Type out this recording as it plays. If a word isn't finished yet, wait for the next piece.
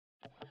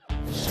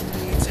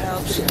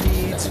help she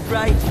needs it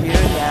right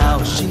here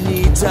now. She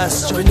needs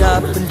us, join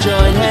up and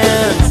join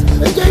hands.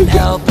 We can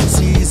help,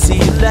 it's easy,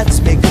 let's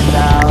make it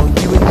now.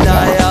 You and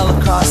I all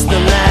across the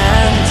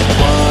land.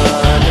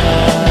 One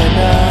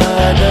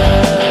another,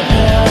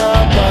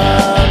 help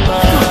our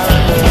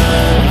mother.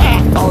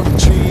 All the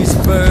trees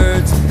and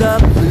birds and the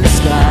blue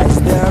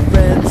skies, they're our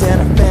friends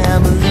and our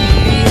family.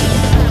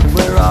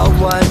 We're all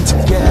one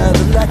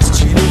together, let's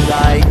treat it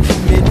right.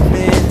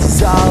 Commitment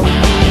is all we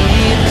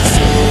need.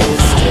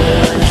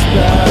 Sisters,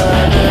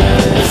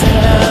 brothers,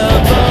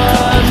 help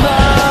our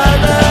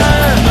mother.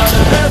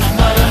 Mother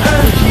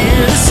Earth,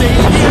 here to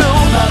save you.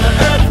 Mother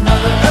Earth,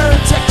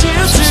 protect you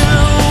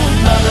too.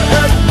 Mother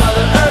Earth,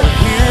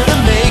 here to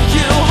make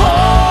you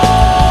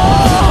whole.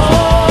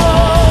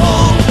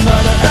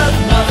 Mother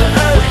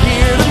Earth,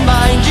 here to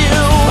mind you.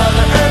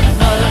 Mother Earth,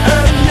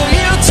 and heal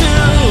you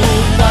too.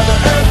 Mother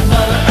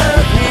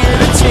Earth, here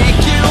to take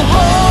you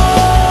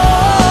home.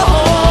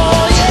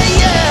 Yeah,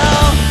 yeah.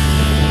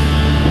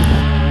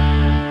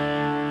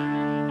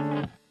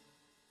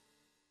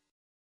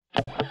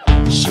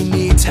 She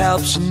needs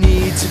help, she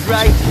needs it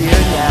right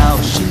here now.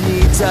 She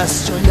needs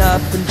us, join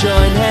up and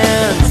join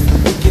hands.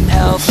 We can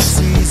help, it's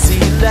easy,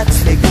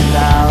 let's make it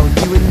loud.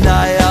 You and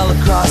I all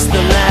across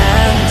the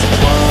land.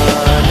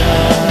 One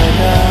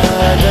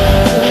another,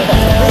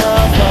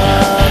 help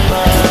our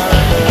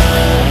mother.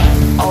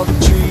 All the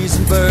trees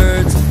and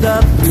birds and the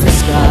blue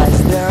skies,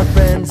 they're our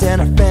friends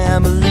and our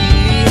family.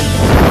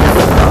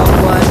 We're all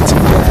one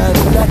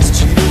together, let's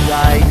treat it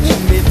right.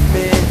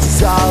 Commitment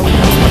is all we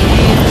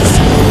need.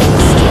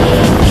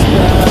 Sisters,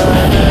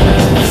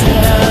 brothers,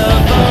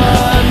 help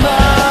our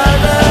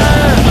mother.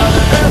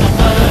 Mother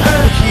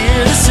Earth,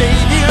 here to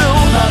save you.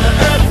 Mother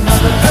Earth,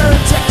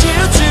 protect you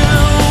too.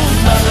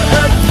 Mother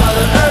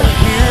Earth,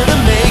 here to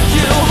make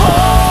you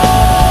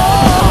whole.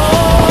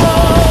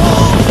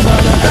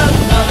 Mother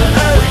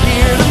Earth,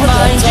 here to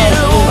mind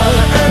you.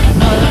 Mother Earth,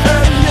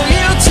 heal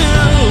you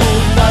too.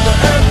 Mother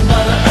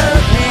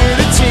Earth, here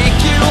to take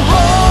you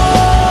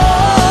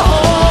home.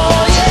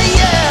 Yeah,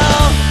 yeah.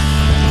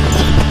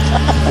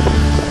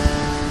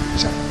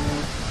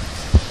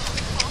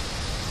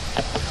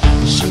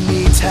 She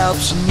needs help,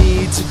 she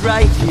needs it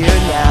right here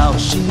now.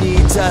 She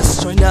needs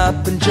us, join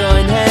up and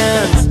join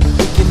hands.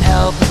 We can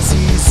help, it's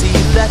easy,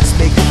 let's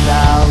make it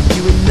loud.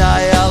 You and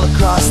I all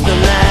across the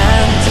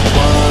land.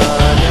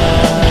 One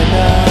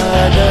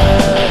another,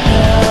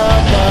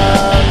 help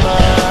our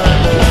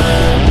mother.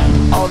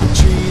 All the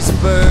trees and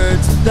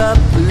birds and the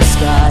blue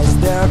skies,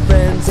 they're our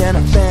friends and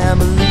our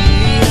family.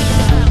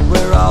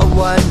 We're all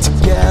one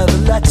together,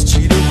 let's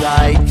treat it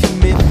right.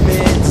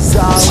 Commitment is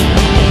all we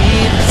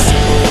need.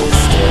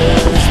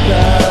 Sisters,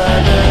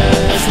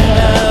 brothers,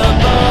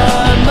 help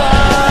our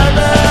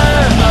mother.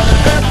 Mother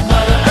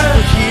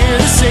Earth, here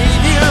to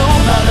save you.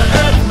 Mother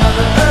Earth,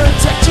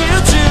 protect you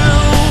too.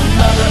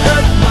 Mother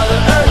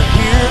Earth,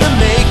 here to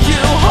make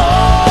you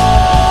whole.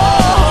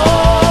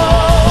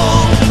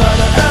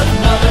 Mother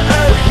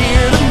Earth,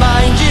 here to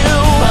mind you.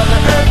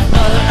 Mother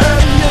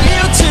Earth, heal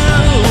you too.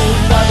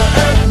 Mother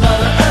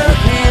Earth,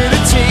 here to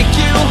take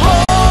you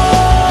home.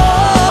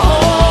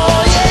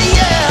 Yeah,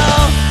 yeah.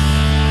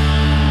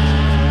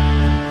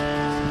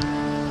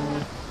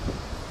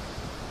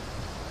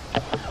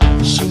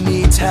 She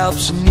needs help,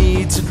 she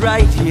needs it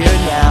right here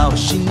now.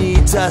 She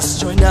needs us,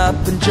 join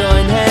up and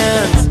join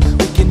hands.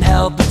 We can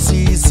help, it's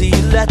easy,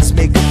 let's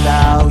make it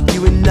loud.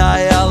 You and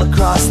I all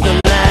across the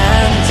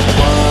land.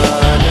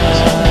 One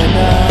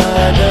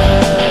another,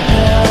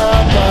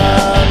 help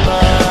our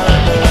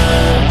mother.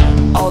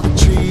 All the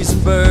trees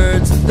and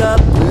birds and the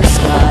blue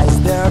skies,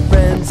 they're our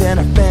friends and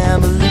our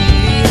family.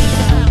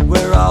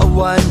 We're all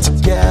one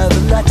together,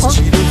 let's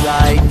treat it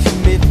right.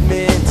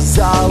 Commitment is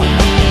all we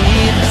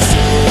need.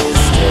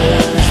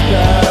 Sisters,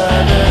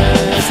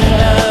 brothers,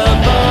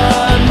 help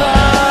our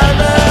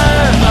mother.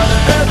 Mother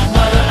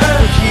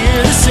Earth,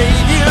 here to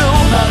save you.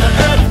 Mother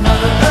Earth,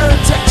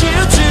 protect you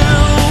too.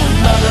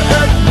 Mother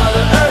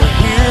Earth,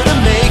 here to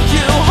make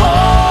you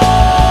whole.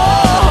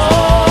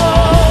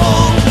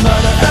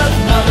 Mother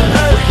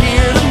Earth,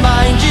 here to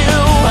mind you.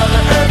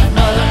 Mother Earth,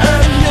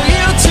 heal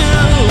you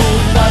too.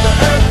 Mother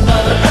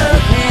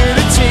Earth, here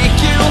to take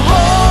you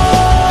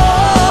home.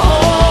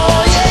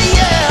 Yeah,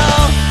 yeah.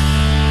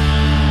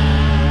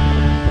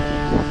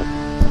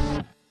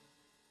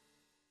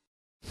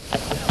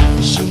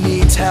 She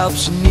needs help,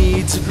 she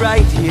needs it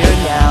right here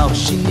now.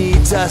 She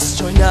needs us,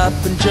 join up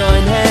and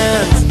join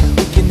hands.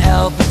 We can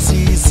help, it's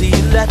easy,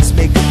 let's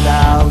make it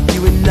loud.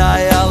 You and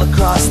I all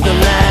across the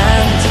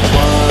land.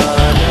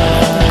 One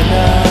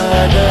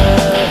another,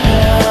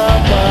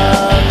 help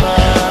our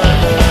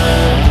mother.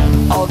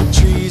 All the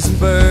trees and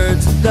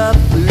birds and the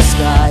blue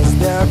skies,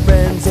 they're our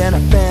friends and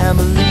our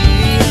family.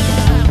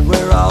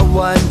 We're all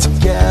one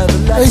together,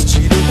 let's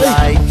treat it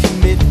right.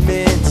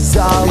 Commitment is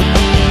all we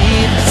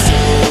need.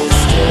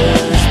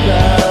 Sisters,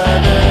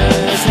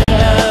 brothers,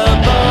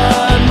 help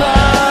our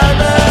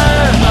mother.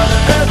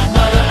 Mother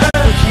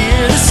Earth,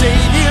 here to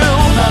save you.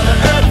 Mother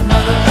Earth,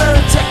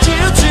 protect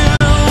you too.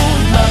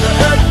 Mother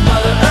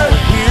Earth,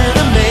 here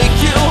to make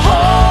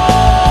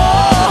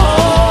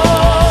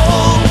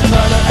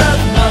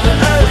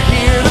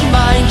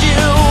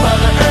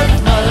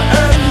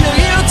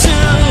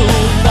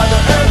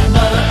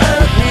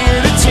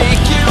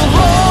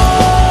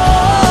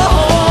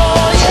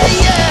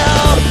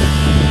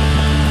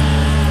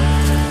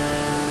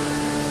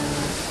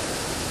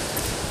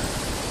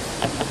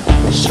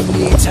She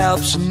needs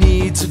help, she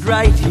needs it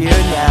right here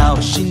now.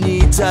 She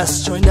needs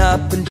us, join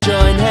up and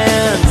join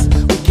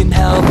hands.